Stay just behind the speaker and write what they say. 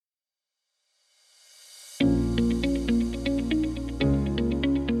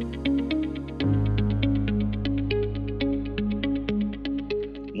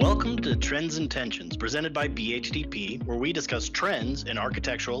Trends and Tensions, presented by BHDP, where we discuss trends in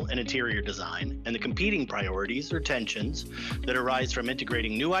architectural and interior design and the competing priorities or tensions that arise from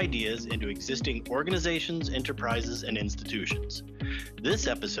integrating new ideas into existing organizations, enterprises, and institutions. This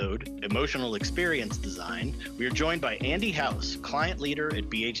episode, Emotional Experience Design, we are joined by Andy House, client leader at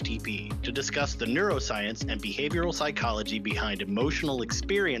BHDP, to discuss the neuroscience and behavioral psychology behind emotional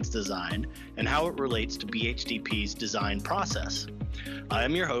experience design and how it relates to BHDP's design process. I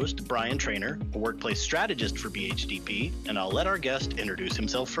am your host, Brian Trainer, a workplace strategist for BHDP, and I'll let our guest introduce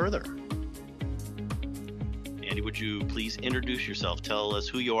himself further. Andy, would you please introduce yourself? Tell us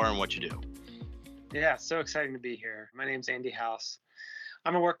who you are and what you do. Yeah, so exciting to be here. My name's Andy House.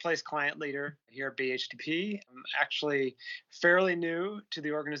 I'm a workplace client leader here at BHDP. I'm actually fairly new to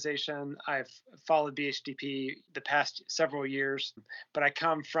the organization. I've followed BHDP the past several years, but I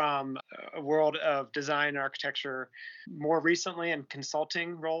come from a world of design and architecture more recently in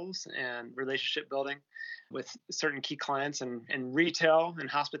consulting roles and relationship building with certain key clients in retail and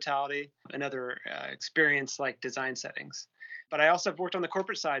hospitality and other experience like design settings. But I also have worked on the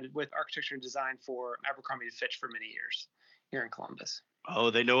corporate side with architecture and design for Abercrombie & Fitch for many years here in Columbus.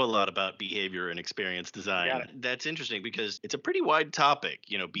 Oh, they know a lot about behavior and experience design. That's interesting because it's a pretty wide topic,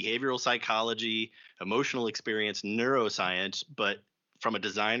 behavioral psychology, emotional experience, neuroscience, but from a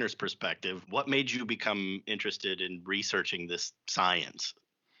designer's perspective, what made you become interested in researching this science?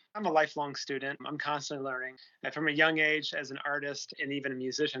 I'm a lifelong student. I'm constantly learning. And from a young age, as an artist and even a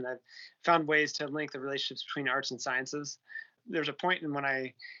musician, I've found ways to link the relationships between arts and sciences. There's a point when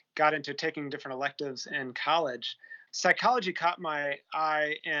I got into taking different electives in college, psychology caught my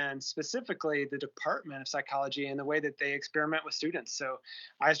eye, and specifically the Department of Psychology and the way that they experiment with students. So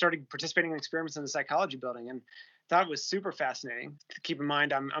I started participating in experiments in the psychology building and thought it was super fascinating. Keep in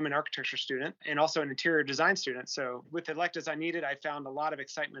mind, I'm an architecture student and also an interior design student. So with the electives I needed, I found a lot of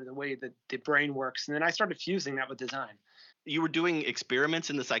excitement in the way that the brain works. And then I started fusing that with design. You were doing experiments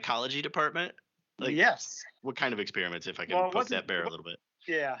in the psychology department? Yes. What kind of experiments, if I can poke that bear a little bit?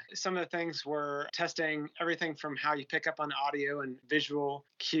 Yeah, some of the things were testing everything from how you pick up on audio and visual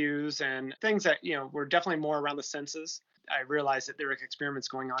cues and things that, were definitely more around the senses. I realized that there were experiments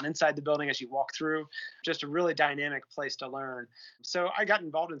going on inside the building as you walk through, just a really dynamic place to learn. So I got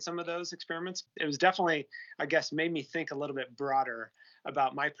involved in some of those experiments. It was definitely, made me think a little bit broader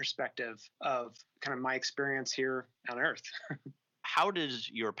about my perspective of kind of my experience here on Earth. How does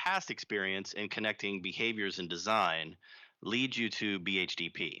your past experience in connecting behaviors and design lead you to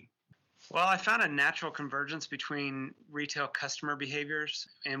BHDP? Well, I found a natural convergence between retail customer behaviors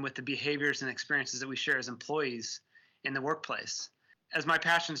and with the behaviors and experiences that we share as employees in the workplace. As my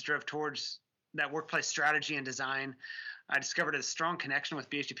passions drove towards that workplace strategy and design, I discovered a strong connection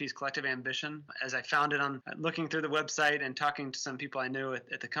with BHDP's collective ambition as I found it on looking through the website and talking to some people I knew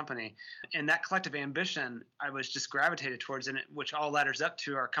at the company. And that collective ambition, I was just gravitated towards, which all ladders up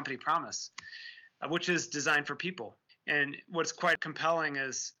to our company promise, which is design for people. And what's quite compelling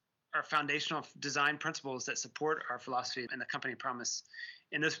is our foundational design principles that support our philosophy and the company promise.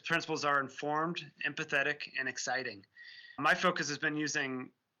 And those principles are informed, empathetic, and exciting. My focus has been using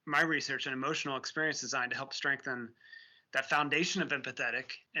my research and emotional experience design to help strengthen that foundation of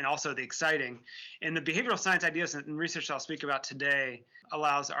empathetic and also the exciting. And the behavioral science ideas and research I'll speak about today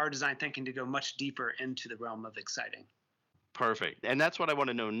allows our design thinking to go much deeper into the realm of exciting. Perfect. And that's what I want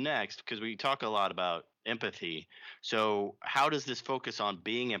to know next, because we talk a lot about empathy. So how does this focus on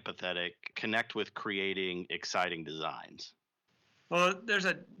being empathetic connect with creating exciting designs? Well, there's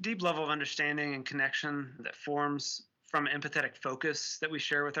a deep level of understanding and connection that forms from empathetic focus that we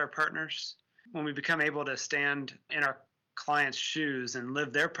share with our partners. When we become able to stand in our clients' shoes and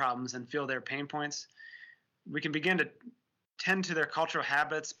live their problems and feel their pain points, we can begin to tend to their cultural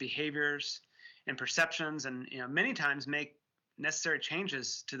habits, behaviors, and perceptions, and many times make necessary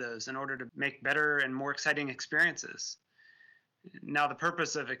changes to those in order to make better and more exciting experiences. Now, the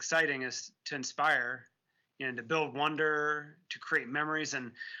purpose of exciting is to inspire, to build wonder, to create memories,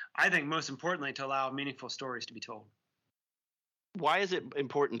 and I think most importantly, to allow meaningful stories to be told. Why is it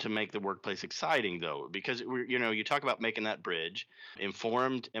important to make the workplace exciting, though? Because you talk about making that bridge,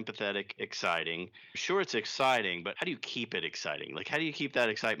 informed, empathetic, exciting. Sure, it's exciting, but how do you keep it exciting? Like, how do you keep that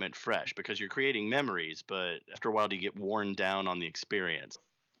excitement fresh? Because you're creating memories, but after a while, do you get worn down on the experience?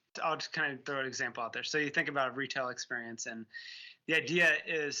 I'll just kind of throw an example out there. So you think about a retail experience, and the idea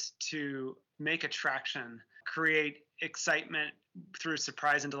is to make attraction, create excitement through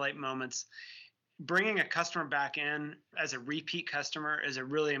surprise and delight moments. Bringing a customer back in as a repeat customer is a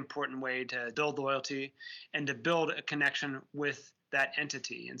really important way to build loyalty and to build a connection with that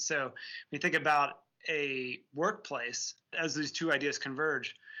entity. And so when you think about a workplace, as these two ideas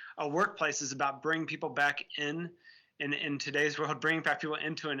converge, A workplace is about bringing people back in today's world, bringing back people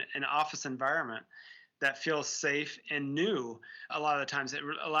into an office environment that feels safe and new. A lot of the times,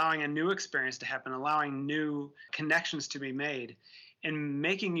 allowing a new experience to happen, allowing new connections to be made, and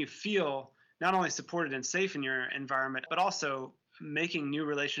making you feel not only supported and safe in your environment, but also making new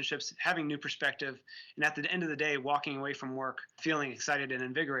relationships, having new perspective, and at the end of the day, walking away from work feeling excited and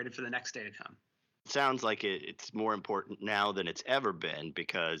invigorated for the next day to come. Sounds like it's more important now than it's ever been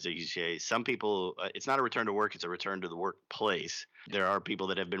because, as you say, some people, it's not a return to work, it's a return to the workplace. There are people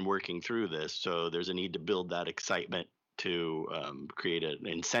that have been working through this, so there's a need to build that excitement to create an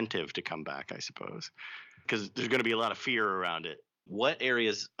incentive to come back, I suppose, because there's going to be a lot of fear around it. What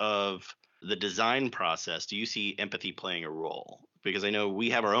areas of the design process do you see empathy playing a role? Because I know we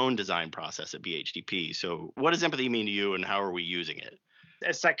have our own design process at BHDP. So, what does empathy mean to you, and how are we using it?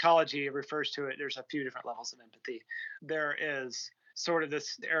 As psychology refers to it, there's a few different levels of empathy. There is sort of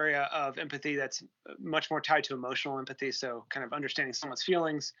this area of empathy that's much more tied to emotional empathy. So, kind of understanding someone's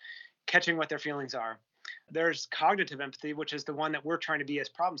feelings, catching what their feelings are. There's cognitive empathy, which is the one that we're trying to be as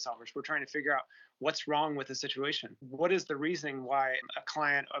problem solvers. We're trying to figure out what's wrong with the situation. What is the reasoning why a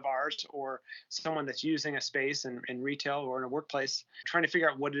client of ours or someone that's using a space in retail or in a workplace, trying to figure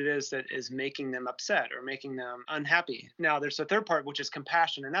out what it is that is making them upset or making them unhappy. Now, there's a third part, which is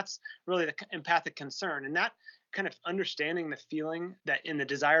compassion, and that's really the empathic concern. And that kind of understanding the feeling that in the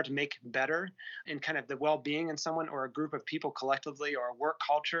desire to make better and kind of the well-being in someone or a group of people collectively or a work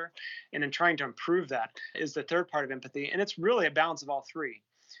culture and in trying to improve that is the third part of empathy. And it's really a balance of all three.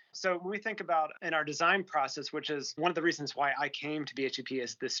 So when we think about in our design process, which is one of the reasons why I came to BHEP,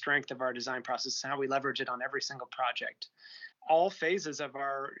 is the strength of our design process, how we leverage it on every single project. All phases of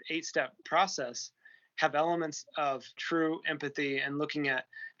our 8-step process have elements of true empathy and looking at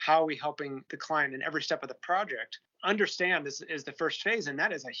how are we helping the client in every step of the project understand is the first phase, and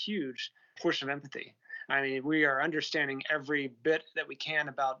that is a huge portion of empathy. I mean, we are understanding every bit that we can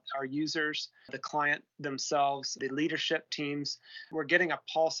about our users, the client themselves, the leadership teams. We're getting a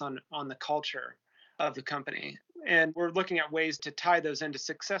pulse on the culture of the company. And we're looking at ways to tie those into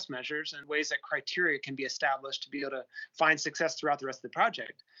success measures and ways that criteria can be established to be able to find success throughout the rest of the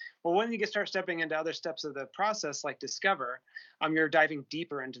project. Well, when you start stepping into other steps of the process, like Discover, you're diving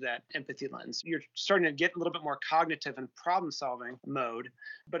deeper into that empathy lens. You're starting to get a little bit more cognitive and problem-solving mode.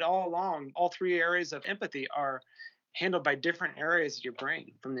 But all along, all three areas of empathy are handled by different areas of your brain,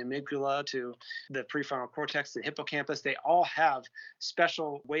 from the amygdala to the prefrontal cortex, the hippocampus. They all have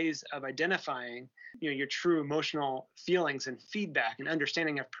special ways of identifying, your true emotional feelings and feedback and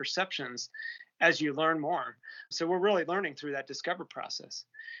understanding of perceptions as you learn more. So we're really learning through that Discover process.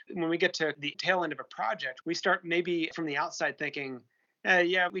 When we get to the tail end of a project, we start maybe from the outside thinking,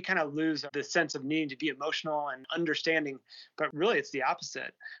 yeah, we kind of lose the sense of needing to be emotional and understanding, but really it's the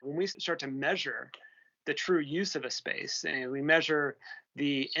opposite. When we start to measure the true use of a space, and we measure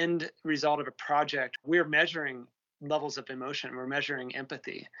the end result of a project, we're measuring levels of emotion, we're measuring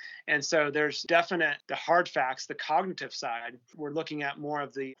empathy. And so there's definite the hard facts, the cognitive side. We're looking at more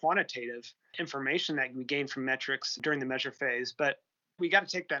of the quantitative information that we gain from metrics during the measure phase, but we got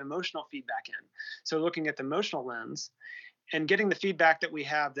to take that emotional feedback in. So looking at the emotional lens and getting the feedback that we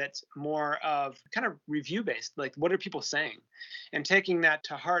have that's more of kind of review based, like what are people saying, and taking that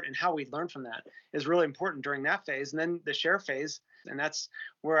to heart and how we learn from that is really important during that phase. And then the share phase, and that's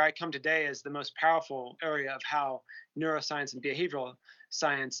where I come today as the most powerful area of how neuroscience and behavioral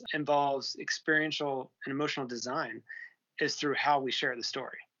science involves experiential and emotional design, is through how we share the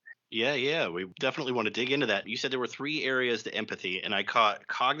story. Yeah, we definitely want to dig into that. You said there were three areas to empathy, and I caught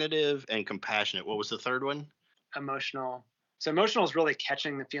cognitive and compassionate. What was the third one? Emotional. So emotional is really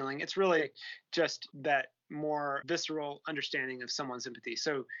catching the feeling. It's really just that more visceral understanding of someone's empathy.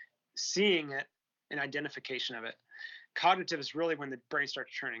 So seeing it and identification of it. Cognitive is really when the brain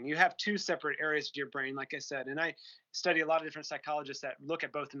starts churning. You have two separate areas of your brain, like I said, and I study a lot of different psychologists that look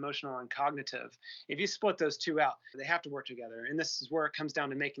at both emotional and cognitive. If you split those two out, they have to work together. And this is where it comes down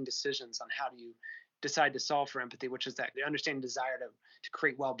to making decisions on how do you decide to solve for empathy, which is that the understanding desire to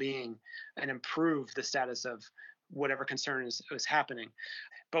create well-being and improve the status of whatever concern is happening.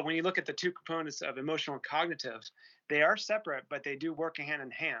 But when you look at the two components of emotional and cognitive, they are separate, but they do work hand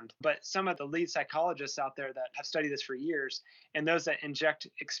in hand. But some of the lead psychologists out there that have studied this for years, and those that inject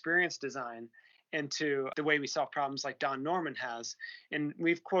experience design into the way we solve problems, like Don Norman has. And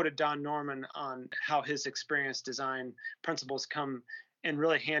we've quoted Don Norman on how his experience design principles come in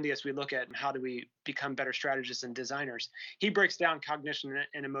really handy as we look at how do we become better strategists and designers. He breaks down cognition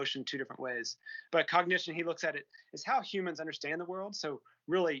and emotion two different ways. But cognition, he looks at it as how humans understand the world. So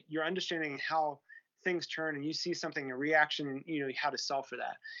really, you're understanding how things turn and you see something, a reaction, and you know how to solve for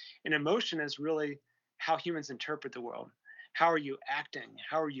that. And emotion is really how humans interpret the world. How are you acting?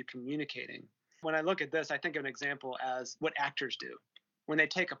 How are you communicating? When I look at this, I think of an example as what actors do. When they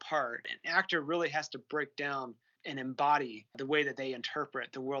take a part, an actor really has to break down and embody the way that they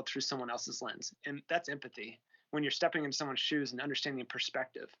interpret the world through someone else's lens. And that's empathy. When you're stepping into someone's shoes and understanding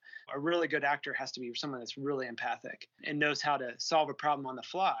perspective, a really good actor has to be someone that's really empathic and knows how to solve a problem on the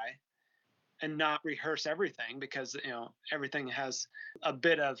fly and not rehearse everything, because everything has a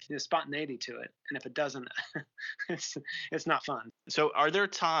bit of spontaneity to it, and if it doesn't, it's not fun. So, are there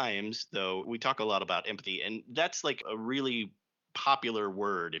times, though, we talk a lot about empathy, and that's like a really popular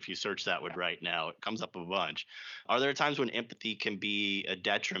word. If you search that word right now, it comes up a bunch. Are there times when empathy can be a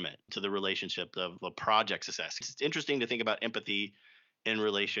detriment to the relationship of a project success? It's interesting to think about empathy in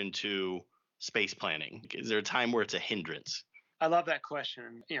relation to space planning. Is there a time where it's a hindrance? I love that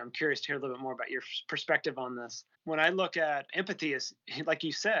question. I'm curious to hear a little bit more about your perspective on this. When I look at empathy, is like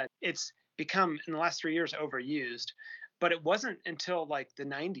you said, it's become in the last 3 years overused. But it wasn't until like the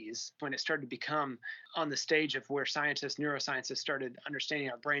 90s when it started to become on the stage of where scientists, neuroscientists started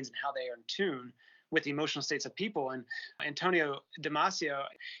understanding our brains and how they are in tune with the emotional states of people. And Antonio Damasio,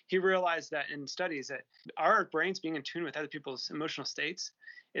 he realized that in studies that our brains being in tune with other people's emotional states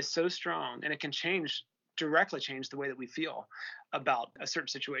is so strong, and it can directly change the way that we feel about a certain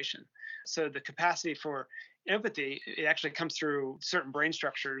situation. So the capacity for empathy, it actually comes through certain brain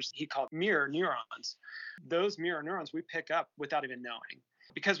structures he called mirror neurons. Those mirror neurons we pick up without even knowing.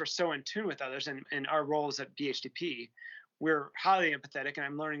 Because we're so in tune with others, and our roles at BHDP, we're highly empathetic, and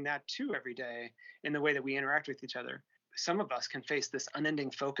I'm learning that too every day in the way that we interact with each other. Some of us can face this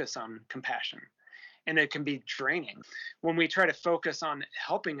unending focus on compassion, and it can be draining. When we try to focus on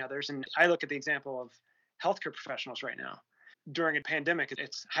helping others, and I look at the example of healthcare professionals right now. During a pandemic,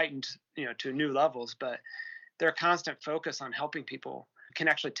 it's heightened, to new levels, but their constant focus on helping people can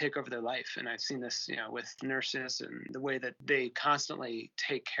actually take over their life. And I've seen this, with nurses and the way that they constantly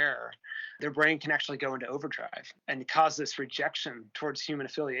take care. Their brain can actually go into overdrive and cause this rejection towards human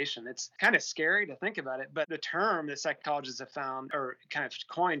affiliation. It's kind of scary to think about it, but the term that psychologists have found or kind of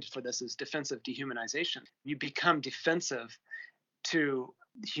coined for this is defensive dehumanization. You become defensive to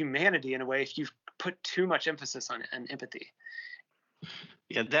humanity in a way if you've put too much emphasis on empathy.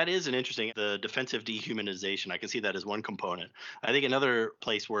 Yeah, that is an interesting, the defensive dehumanization. I can see that as one component. I think another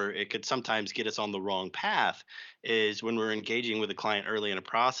place where it could sometimes get us on the wrong path is when we're engaging with a client early in a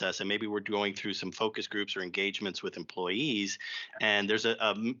process, and maybe we're going through some focus groups or engagements with employees, and there's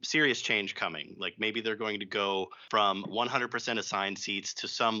a serious change coming. Like maybe they're going to go from 100% assigned seats to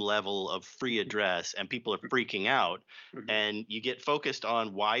some level of free address, and people are freaking out. Mhm. And you get focused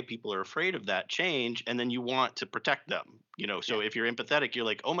on why people are afraid of that change, and then you want to protect them. So if you're empathetic, you're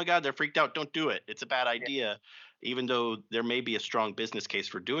like, oh my God, they're freaked out. Don't do it. It's a bad idea. Even though there may be a strong business case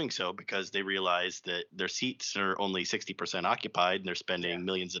for doing so because they realize that their seats are only 60% occupied and they're spending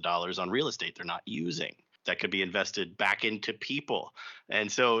millions of dollars on real estate they're not using. That could be invested back into people.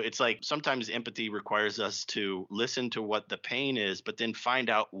 And so it's like sometimes empathy requires us to listen to what the pain is, but then find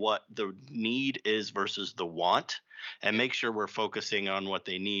out what the need is versus the want, and make sure we're focusing on what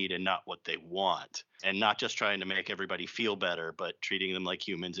they need and not what they want. And not just trying to make everybody feel better, but treating them like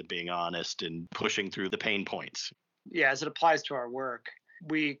humans and being honest and pushing through the pain points. Yeah, as it applies to our work,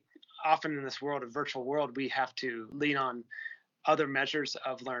 we often in this world, a virtual world, we have to lean on other measures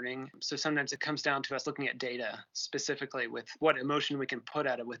of learning. So sometimes it comes down to us looking at data specifically with what emotion we can put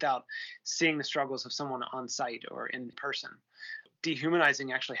at it without seeing the struggles of someone on site or in person.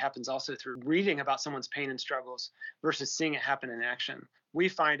 Dehumanizing actually happens also through reading about someone's pain and struggles versus seeing it happen in action. We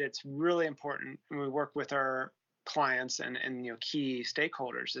find it's really important when we work with our clients and key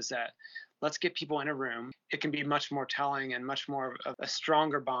stakeholders is that let's get people in a room. It can be much more telling and much more of a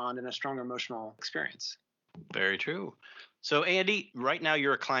stronger bond and a stronger emotional experience. Very true. So, Andy, right now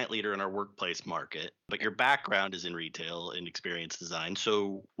you're a client leader in our workplace market, but your background is in retail and experience design.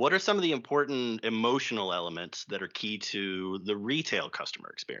 So, what are some of the important emotional elements that are key to the retail customer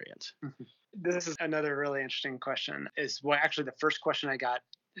experience? This is another really interesting question. Is what actually the first question I got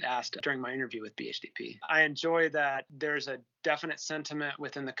asked during my interview with BHDP. I enjoy that there's a definite sentiment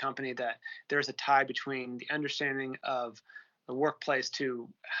within the company that there's a tie between the understanding of the workplace to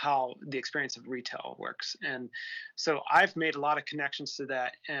how the experience of retail works. And so I've made a lot of connections to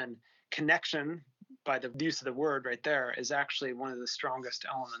that, and connection by the use of the word right there is actually one of the strongest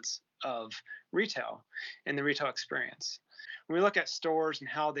elements of retail and the retail experience. When we look at stores and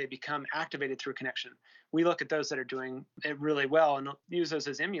how they become activated through connection, we look at those that are doing it really well and use those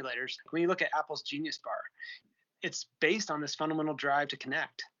as emulators. When you look at Apple's Genius Bar, it's based on this fundamental drive to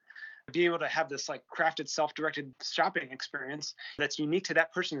connect. Be able to have this like crafted self-directed shopping experience that's unique to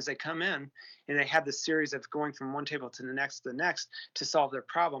that person as they come in, and they have this series of going from one table to the next to solve their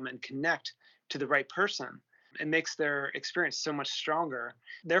problem and connect to the right person. It makes their experience so much stronger,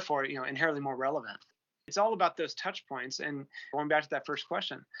 therefore, inherently more relevant. It's all about those touch points. And going back to that first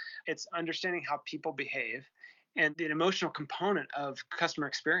question, it's understanding how people behave and the emotional component of customer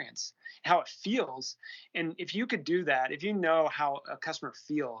experience, how it feels. And if you could do that, if you know how a customer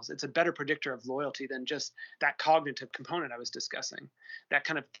feels, it's a better predictor of loyalty than just that cognitive component I was discussing, that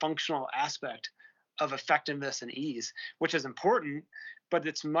kind of functional aspect of effectiveness and ease, which is important, but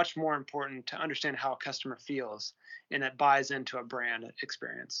it's much more important to understand how a customer feels, and it buys into a brand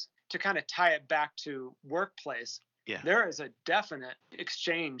experience. To kind of tie it back to workplace, Yeah. there is a definite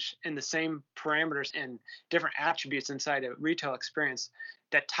exchange in the same parameters and different attributes inside a retail experience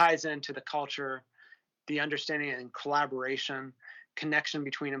that ties into the culture, the understanding and collaboration, connection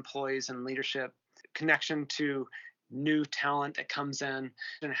between employees and leadership, connection to new talent that comes in,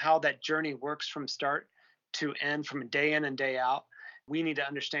 and how that journey works from start to end, from day in and day out. We need to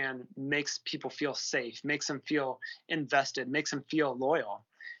understand makes people feel safe, makes them feel invested, makes them feel loyal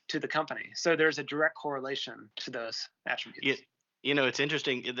to the company. So there's a direct correlation to those attributes. It's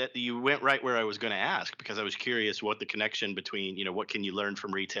interesting that you went right where I was going to ask, because I was curious what the connection between, what can you learn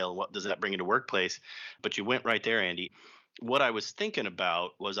from retail and what does that bring into workplace? But you went right there, Andy. What I was thinking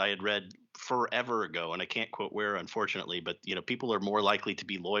about was I had read forever ago, and I can't quote where, unfortunately, but people are more likely to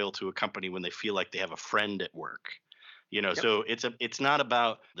be loyal to a company when they feel like they have a friend at work. Yep. So it's not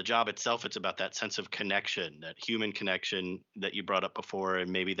about the job itself, it's about that sense of connection, that human connection that you brought up before, and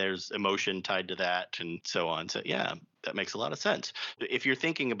maybe there's emotion tied to that and so on. So yeah, that makes a lot of sense. If you're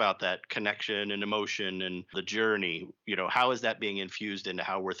thinking about that connection and emotion and the journey, how is that being infused into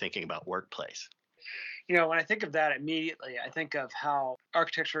how we're thinking about workplace? When I think of that immediately, I think of how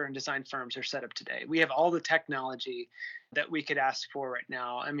architecture and design firms are set up today. We have all the technology that we could ask for right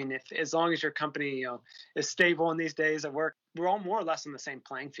now. I mean, if as long as your company, is stable in these days at work, we're all more or less on the same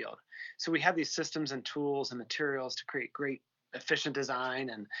playing field. So we have these systems and tools and materials to create great efficient design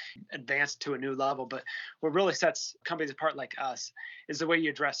and advance to a new level. But what really sets companies apart like us is the way you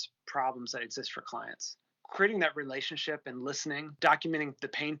address problems that exist for clients. Creating that relationship and listening, documenting the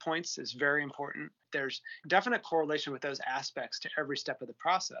pain points is very important. There's definite correlation with those aspects to every step of the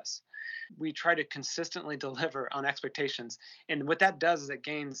process. We try to consistently deliver on expectations. And what that does is it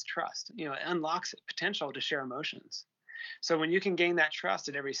gains trust. It unlocks potential to share emotions. So when you can gain that trust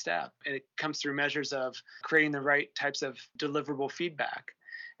at every step, it comes through measures of creating the right types of deliverable feedback.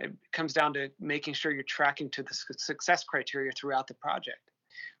 It comes down to making sure you're tracking to the success criteria throughout the project.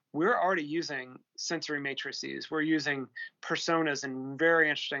 We're already using sensory matrices. We're using personas in very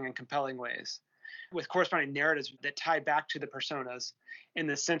interesting and compelling ways, with corresponding narratives that tie back to the personas and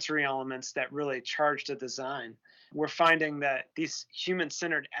the sensory elements that really charge the design. We're finding that these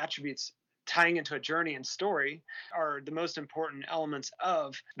human-centered attributes tying into a journey and story are the most important elements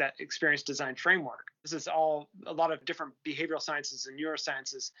of that experience design framework. This is all a lot of different behavioral sciences and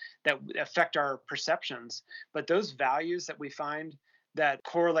neurosciences that affect our perceptions, but those values that we find that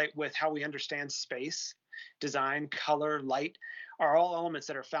correlate with how we understand space, design, color, light, are all elements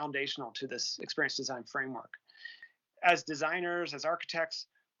that are foundational to this experience design framework. As designers, as architects,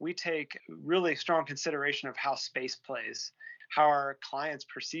 we take really strong consideration of how space plays, how our clients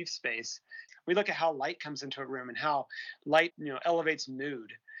perceive space. We look at how light comes into a room and how light, elevates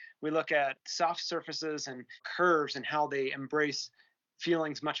mood. We look at soft surfaces and curves and how they embrace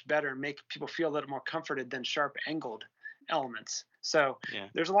feelings much better and make people feel a little more comforted than sharp angled elements. So Yeah.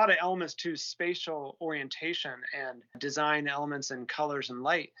 there's a lot of elements to spatial orientation and design elements and colors and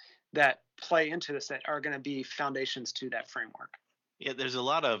light that play into this that are going to be foundations to that framework. Yeah, there's a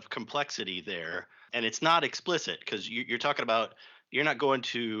lot of complexity there, and it's not explicit because you're talking about you're not going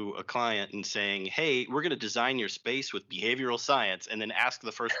to a client and saying, "Hey, we're going to design your space with behavioral science," and then ask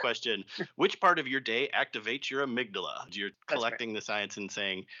the first question, "Which part of your day activates your amygdala?" You're That's right. collecting the science and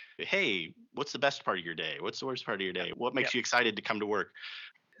saying, "Hey, what's the best part of your day? What's the worst part of your Yep. day? What makes Yep. you excited to come to work?"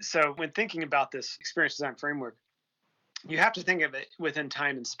 So when thinking about this experience design framework, you have to think of it within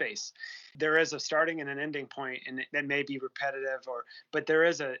time and space. There is a starting and an ending point, and that may be repetitive, but there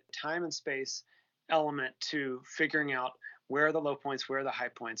is a time and space element to figuring out where are the low points, where are the high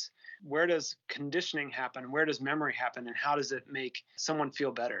points, where does conditioning happen, where does memory happen, and how does it make someone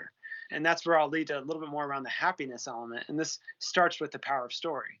feel better. And that's where I'll lead to a little bit more around the happiness element. And this starts with the power of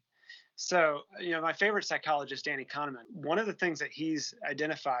story. So, my favorite psychologist, Danny Kahneman, one of the things that he's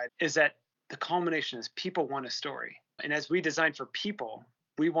identified is that the culmination is people want a story. And as we design for people,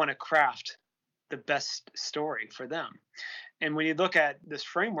 we want to craft the best story for them. And when you look at this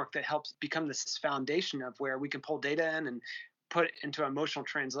framework that helps become this foundation of where we can pull data in and put into emotional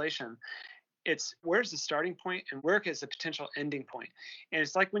translation, it's where's the starting point and where is the potential ending point. And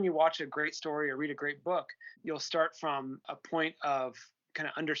it's like when you watch a great story or read a great book, you'll start from a point of kind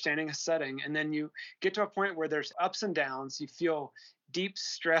of understanding a setting, and then you get to a point where there's ups and downs, you feel deep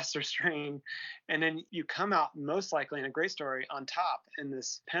stress or strain, and then you come out most likely in a great story on top in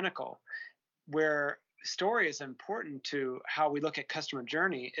this pinnacle. Where story is important to how we look at customer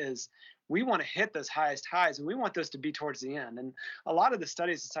journey is we want to hit those highest highs, and we want those to be towards the end. And a lot of the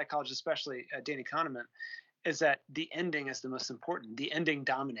studies of psychology, especially Danny Kahneman, is that the ending is the most important. The ending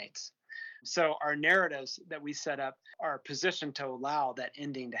dominates. So our narratives that we set up are positioned to allow that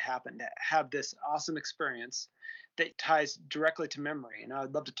ending to happen, to have this awesome experience that ties directly to memory. And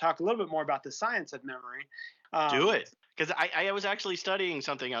I'd love to talk a little bit more about the science of memory. Do it. Because I was actually studying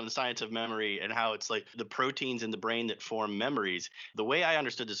something on the science of memory and how it's like the proteins in the brain that form memories. The way I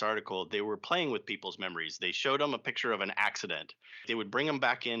understood this article, they were playing with people's memories. They showed them a picture of an accident. They would bring them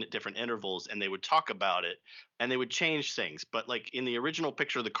back in at different intervals and they would talk about it and they would change things. But like in the original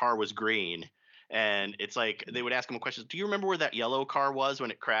picture, the car was green. And it's like they would ask them questions. Do you remember where that yellow car was when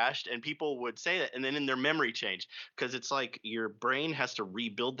it crashed? And people would say that. And then in their memory change, because it's like your brain has to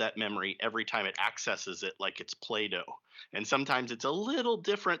rebuild that memory every time it accesses it like it's Play Doh. And sometimes it's a little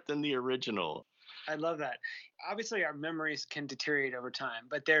different than the original. I love that. Obviously, our memories can deteriorate over time,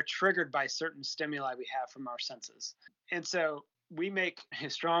 but they're triggered by certain stimuli we have from our senses. And so we make a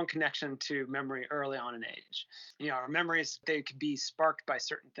strong connection to memory early on in age. Our memories, they could be sparked by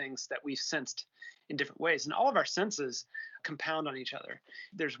certain things that we've sensed in different ways. And all of our senses compound on each other.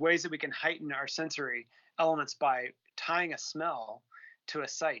 There's ways that we can heighten our sensory elements by tying a smell to a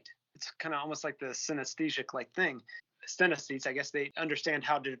sight. It's kind of almost like the synesthetic like thing. Synesthetes, I guess they understand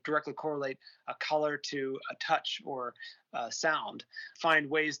how to directly correlate a color to a touch or a sound, find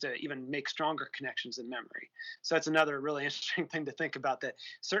ways to even make stronger connections in memory. So that's another really interesting thing to think about, that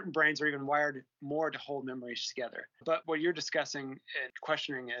certain brains are even wired more to hold memories together. But what you're discussing and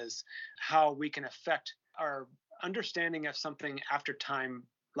questioning is how we can affect our understanding of something after time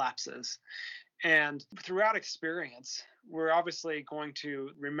lapses. And throughout experience, we're obviously going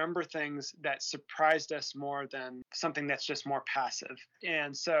to remember things that surprised us more than something that's just more passive.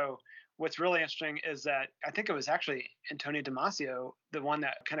 And so what's really interesting is that I think it was actually Antonio Damasio, the one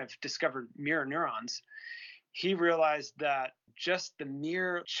that kind of discovered mirror neurons. He realized that just the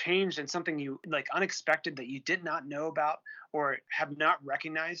mere change in something you like unexpected that you did not know about or have not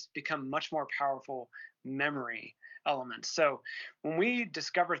recognized become much more powerful memory elements. So when we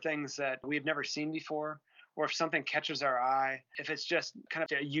discover things that we've never seen before, or if something catches our eye, if it's just kind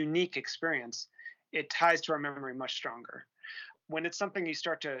of a unique experience, it ties to our memory much stronger. When it's something you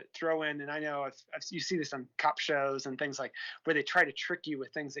start to throw in, and I know you see this on cop shows and things like where they try to trick you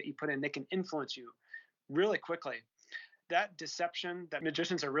with things that you put in, they can influence you really quickly. That deception that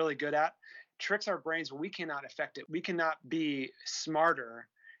magicians are really good at tricks our brains. We cannot affect it. We cannot be smarter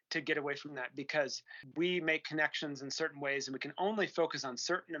to get away from that because we make connections in certain ways and we can only focus on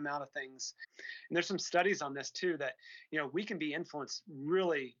certain amount of things. And there's some studies on this too that, we can be influenced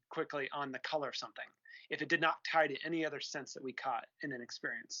really quickly on the color of something if it did not tie to any other sense that we caught in an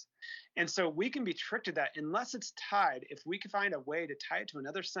experience. And so we can be tricked to that unless it's tied. If we can find a way to tie it to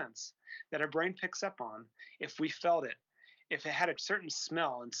another sense that our brain picks up on, if we felt it, if it had a certain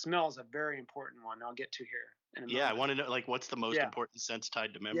smell, and smell is a very important one I'll get to here in a moment. I want to know, like, what's the most important sense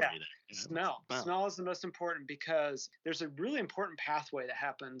tied to memory? Yeah. Smell. Smell is the most important because there's a really important pathway that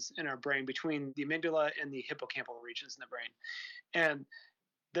happens in our brain between the amygdala and the hippocampal regions in the brain. And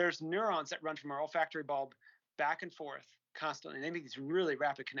there's neurons that run from our olfactory bulb back and forth constantly. And they make these really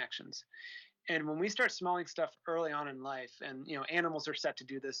rapid connections. And when we start smelling stuff early on in life, and animals are set to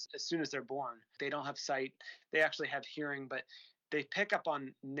do this as soon as they're born. They don't have sight, they actually have hearing, but they pick up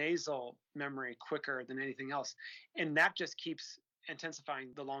on nasal memory quicker than anything else. And that just keeps intensifying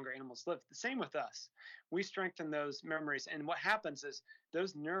the longer animals live. The same with us. We strengthen those memories. And what happens is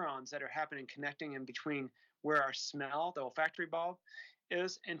those neurons that are happening connecting in between where our smell, the olfactory bulb,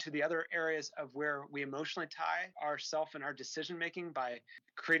 is into the other areas of where we emotionally tie ourself and our decision making by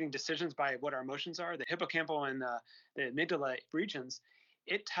creating decisions by what our emotions are, the hippocampal and the amygdala regions,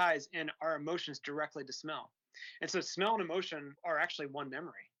 it ties in our emotions directly to smell. And so smell and emotion are actually one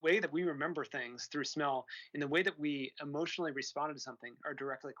memory. The way that we remember things through smell and the way that we emotionally responded to something are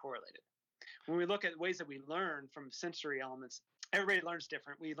directly correlated. When we look at ways that we learn from sensory elements, everybody learns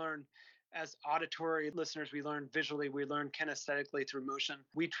different. We learn as auditory listeners, we learn visually, we learn kinesthetically through motion.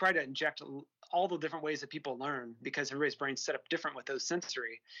 We try to inject all the different ways that people learn because everybody's brain's set up different with those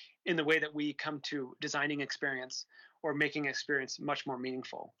sensory in the way that we come to designing experience or making experience much more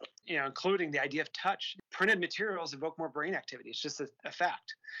meaningful. Including the idea of touch. Printed materials evoke more brain activity. It's just a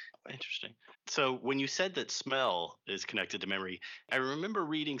fact. Interesting. So when you said that smell is connected to memory, I remember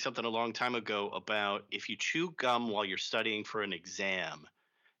reading something a long time ago about if you chew gum while you're studying for an exam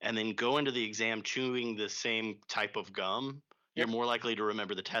and then go into the exam chewing the same type of gum, you're Yep. more likely to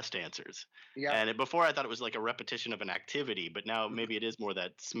remember the test answers. Yep. And before I thought it was like a repetition of an activity, but now maybe it is more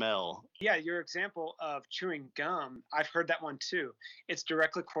that smell. Yeah, your example of chewing gum, I've heard that one too. It's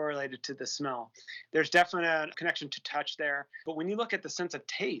directly correlated to the smell. There's definitely a connection to touch there. But when you look at the sense of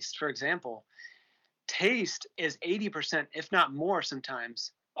taste, for example, taste is 80%, if not more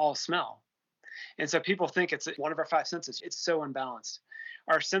sometimes, all smell. And so people think it's one of our five senses. It's so unbalanced.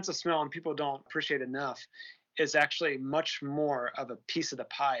 Our sense of smell, and people don't appreciate enough, is actually much more of a piece of the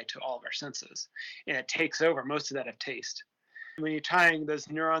pie to all of our senses. And it takes over most of that of taste. When you're tying those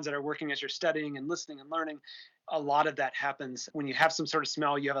neurons that are working as you're studying and listening and learning, a lot of that happens when you have some sort of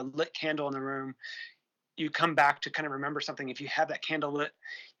smell, you have a lit candle in the room, you come back to kind of remember something. If you have that candle lit,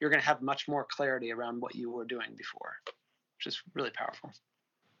 you're going to have much more clarity around what you were doing before, which is really powerful.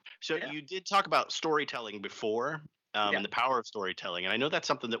 So Yeah. you did talk about storytelling before, Yeah. and the power of storytelling. And I know that's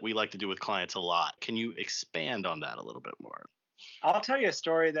something that we like to do with clients a lot. Can you expand on that a little bit more? I'll tell you a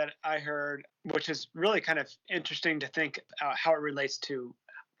story that I heard, which is really kind of interesting to think how it relates to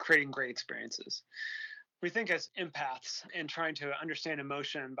creating great experiences. We think as empaths and trying to understand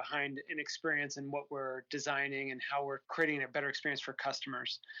emotion behind an experience and what we're designing and how we're creating a better experience for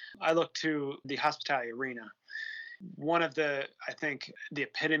customers. I look to the hospitality arena. One of I think, the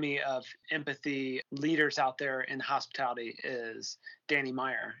epitome of empathy leaders out there in hospitality is Danny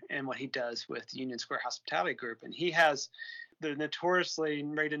Meyer and what he does with Union Square Hospitality Group. And he has the notoriously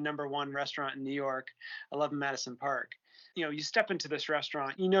rated #1 restaurant in New York, 11 Madison Park. You step into this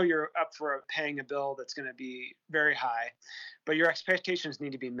restaurant, you're up for paying a bill that's going to be very high, but your expectations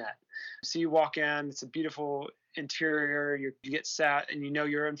need to be met. So you walk in, it's a beautiful interior, you get sat, and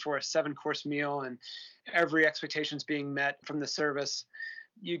you're in for a 7-course meal, and every expectation is being met from the service.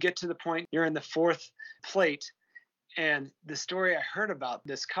 You get to the point, you're in the 4th plate, and the story I heard about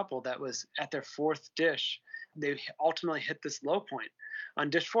this couple that was at their 4th dish, they ultimately hit this low point on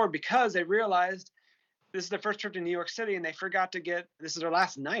dish 4 because they realized this is their first trip to New York City, and they forgot to get, this is their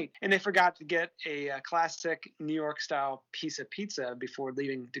last night, and they forgot to get a classic New York style piece of pizza before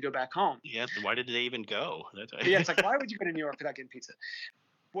leaving to go back home. Yeah, why did they even go? Yeah, it's like, why would you go to New York without getting pizza?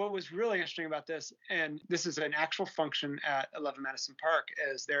 What was really interesting about this, and this is an actual function at 11 Madison Park,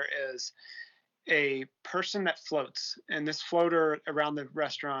 is there is a person that floats, and this floater around the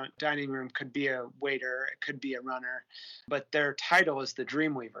restaurant dining room could be a waiter, it could be a runner, but their title is the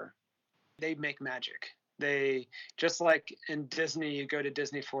Dreamweaver. They make magic. They, just like in Disney, you go to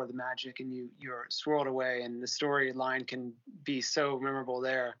Disney for the magic and you're swirled away, and the storyline can be so memorable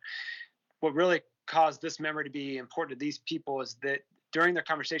there. What really caused this memory to be important to these people is that during their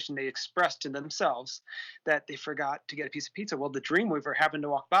conversation, they expressed to themselves that they forgot to get a piece of pizza. Well, the Dreamweaver happened to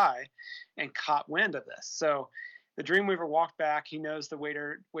walk by and caught wind of this. So the Dreamweaver walked back. He knows the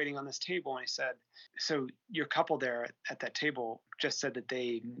waiter waiting on this table, and he said, "So your couple there at that table just said that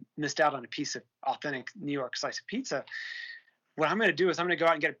they missed out on a piece of authentic New York slice of pizza. What I'm going to do is I'm going to go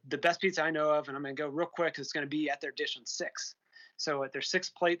out and get the best pizza I know of, and I'm going to go real quick. It's going to be at their dish on 6. So at their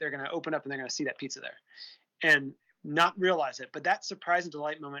 6th plate, they're going to open up and they're going to see that pizza there." And not realize it. But that surprise and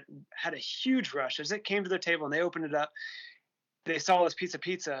delight moment had a huge rush as it came to their table and they opened it up. They saw this piece of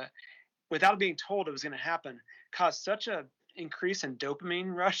pizza without being told it was going to happen, caused such a increase in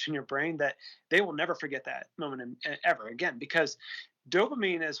dopamine rush in your brain that they will never forget that moment ever again, because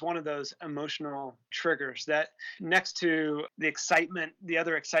dopamine is one of those emotional triggers that, next to the excitement, the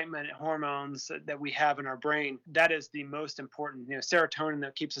other excitement hormones that we have in our brain, that is the most important. Serotonin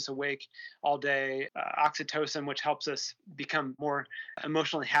that keeps us awake all day, oxytocin, which helps us become more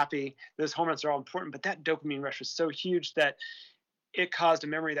emotionally happy. Those hormones are all important, but that dopamine rush was so huge that it caused a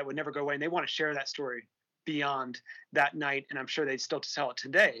memory that would never go away. And they want to share that story beyond that night. And I'm sure they'd still tell it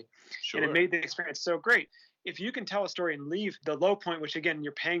today. Sure. And it made the experience so great. If you can tell a story and leave the low point, which again,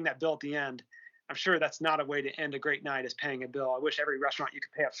 you're paying that bill at the end, I'm sure that's not a way to end a great night, is paying a bill. I wish every restaurant you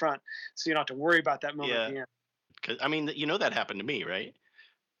could pay up front so you don't have to worry about that moment at the end. Because that happened to me, right?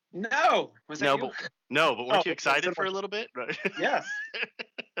 No. Was that you? But weren't you excited for a little bit? Right. Yes.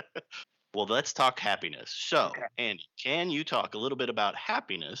 Well, let's talk happiness. So, Okay. Andy, can you talk a little bit about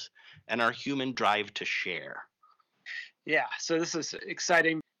happiness and our human drive to share? Yeah, so this is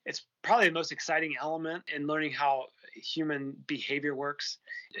exciting. It's probably the most exciting element in learning how human behavior works,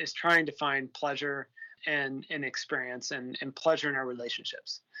 is trying to find pleasure and experience and pleasure in our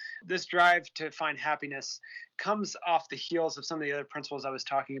relationships. This drive to find happiness comes off the heels of some of the other principles I was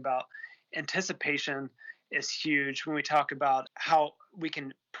talking about. Anticipation is huge when we talk about how we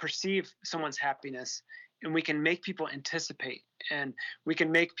can perceive someone's happiness, and we can make people anticipate, and we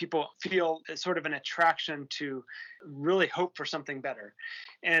can make people feel sort of an attraction to really hope for something better.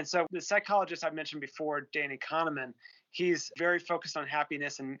 And so the psychologist I mentioned before, Danny Kahneman, he's very focused on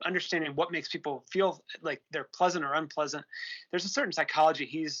happiness and understanding what makes people feel like they're pleasant or unpleasant. There's a certain psychology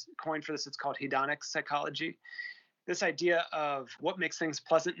he's coined for this. It's called hedonic psychology. This idea of what makes things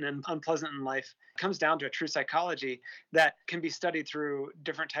pleasant and unpleasant in life comes down to a true psychology that can be studied through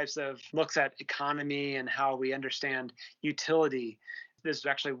different types of looks at economy and how we understand utility. This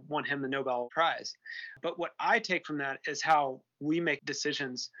actually won him the Nobel Prize. But what I take from that is how we make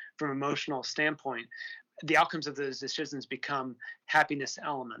decisions from an emotional standpoint. The outcomes of those decisions become happiness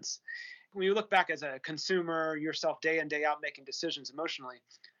elements. When you look back as a consumer, yourself day in, day out making decisions emotionally,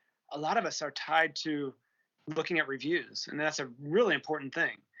 a lot of us are tied to looking at reviews, and that's a really important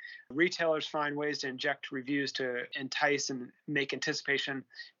thing. Retailers find ways to inject reviews to entice and make anticipation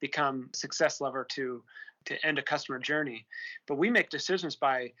become a success lever to end a customer journey. But we make decisions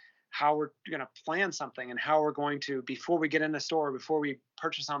by how we're going to plan something and how we're going to, before we get in the store, before we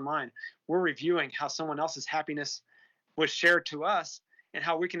purchase online, we're reviewing how someone else's happiness was shared to us and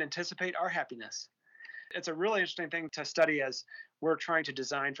how we can anticipate our happiness. It's a really interesting thing to study as we're trying to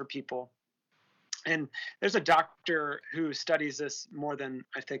design for people. And there's a doctor who studies this more than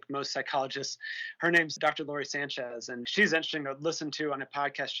I think most psychologists. Her name's Dr. Lori Sanchez, and she's interesting to listen to on a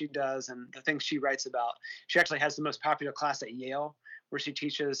podcast she does and the things she writes about. She actually has the most popular class at Yale where she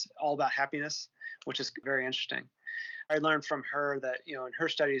teaches all about happiness, which is very interesting. I learned from her that, in her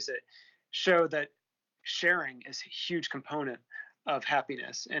studies that show that sharing is a huge component of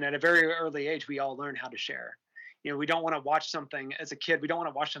happiness. And at a very early age, we all learn how to share. We don't want to watch something as a kid. We don't want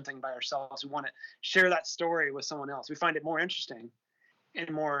to watch something by ourselves. We want to share that story with someone else. We find it more interesting,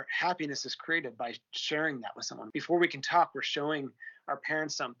 and more happiness is created by sharing that with someone. Before we can talk, we're showing our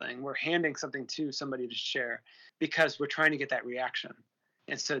parents something. We're handing something to somebody to share because we're trying to get that reaction.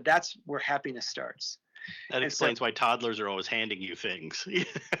 And so that's where happiness starts. That explains why toddlers are always handing you things.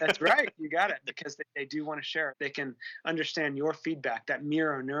 That's right. You got it. Because they do want to share. They can understand your feedback, that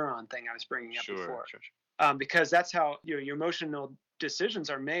mirror neuron thing I was bringing up before. Sure. Because that's how your emotional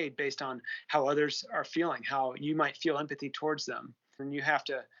decisions are made based on how others are feeling, how you might feel empathy towards them. And you have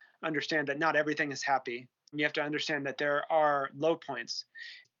to understand that not everything is happy. You have to understand that there are low points.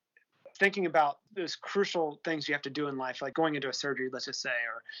 Thinking about those crucial things you have to do in life, like going into a surgery, let's just say,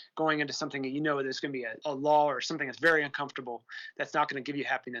 or going into something that there's going to be a law or something that's very uncomfortable, that's not going to give you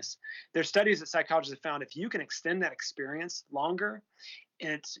happiness. There's studies that psychologists have found if you can extend that experience longer,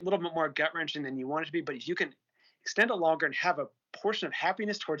 and it's a little bit more gut-wrenching than you want it to be, but if you can extend it longer and have a portion of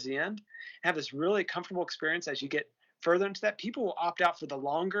happiness towards the end, have this really comfortable experience as you get further into that, people will opt out for the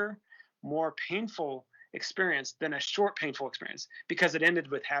longer, more painful experience than a short, painful experience because it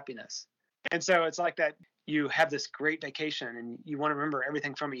ended with happiness. And so it's like that you have this great vacation and you want to remember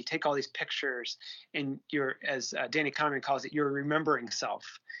everything from it. You take all these pictures and you're, as Danny Kahneman calls it, you're remembering self.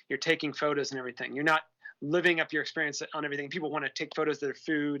 You're taking photos and everything. You're not living up your experience on everything. People want to take photos of their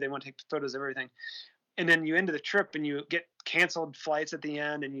food. They want to take photos of everything. And then you end the trip and you get canceled flights at the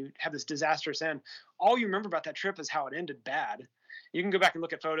end and you have this disastrous end. All you remember about that trip is how it ended bad. You can go back and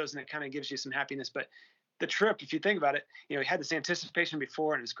look at photos and it kind of gives you some happiness. But the trip, if you think about it, you had this anticipation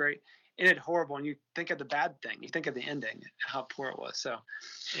before and it was great. It ended horrible. And you think of the bad thing. You think of the ending, how poor it was. So,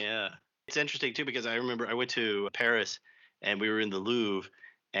 yeah. It's interesting, too, because I remember I went to Paris and we were in the Louvre.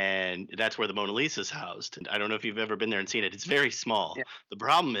 And that's where the Mona Lisa is housed. And I don't know if you've ever been there and seen it. It's very small. Yeah. The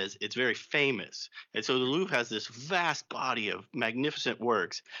problem is it's very famous. And so the Louvre has this vast body of magnificent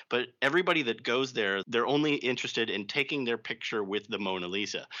works. But everybody that goes there, they're only interested in taking their picture with the Mona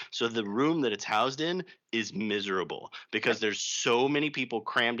Lisa. So the room that it's housed in is miserable because there's so many people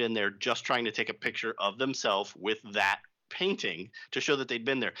crammed in there just trying to take a picture of themselves with that painting to show that they'd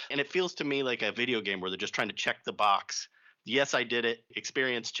been there. And it feels to me like a video game where they're just trying to check the box. Yes, I did it.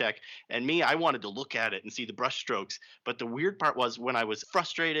 Experience check. And me, I wanted to look at it and see the brush strokes. But the weird part was when I was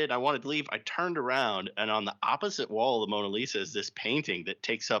frustrated, I wanted to leave, I turned around and on the opposite wall of the Mona Lisa is this painting that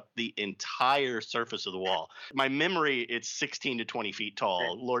takes up the entire surface of the wall. My memory, it's 16 to 20 feet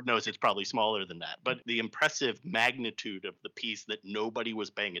tall. Lord knows it's probably smaller than that. But the impressive magnitude of the piece that nobody was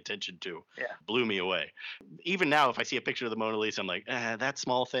paying attention to blew me away. Even now, if I see a picture of the Mona Lisa, I'm like, that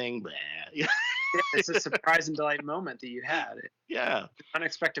small thing, blah. It's a surprise and delight moment that you had. Yeah.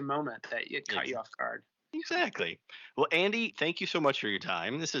 Unexpected moment that it caught you off guard. Exactly. Well, Andy, thank you so much for your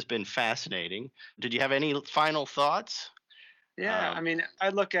time. This has been fascinating. Did you have any final thoughts? Yeah, I Um, mean, I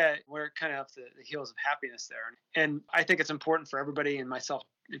look at we're kind of up the heels of happiness there. And I think it's important for everybody, and myself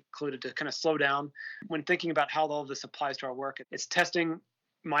included, to kind of slow down when thinking about how all of this applies to our work. It's testing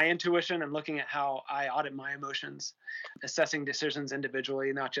my intuition and looking at how I audit my emotions, assessing decisions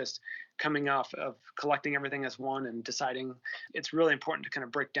individually, not just coming off of collecting everything as one and deciding. It's really important to kind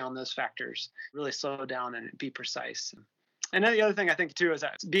of break down those factors, really slow down and be precise. And then the other thing I think too is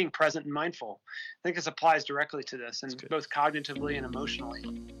that being present and mindful. I think this applies directly to this, and both cognitively and emotionally.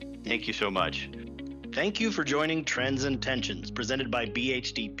 Thank you so much. Thank you for joining Trends and Tensions, presented by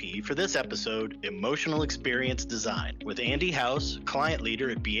BHDP, for this episode, Emotional Experience Design, with Andy House, client leader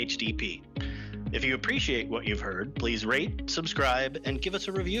at BHDP. If you appreciate what you've heard, please rate, subscribe, and give us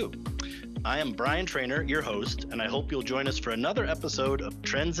a review. I am Brian Trainer, your host, and I hope you'll join us for another episode of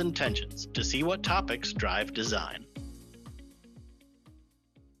Trends and Tensions to see what topics drive design.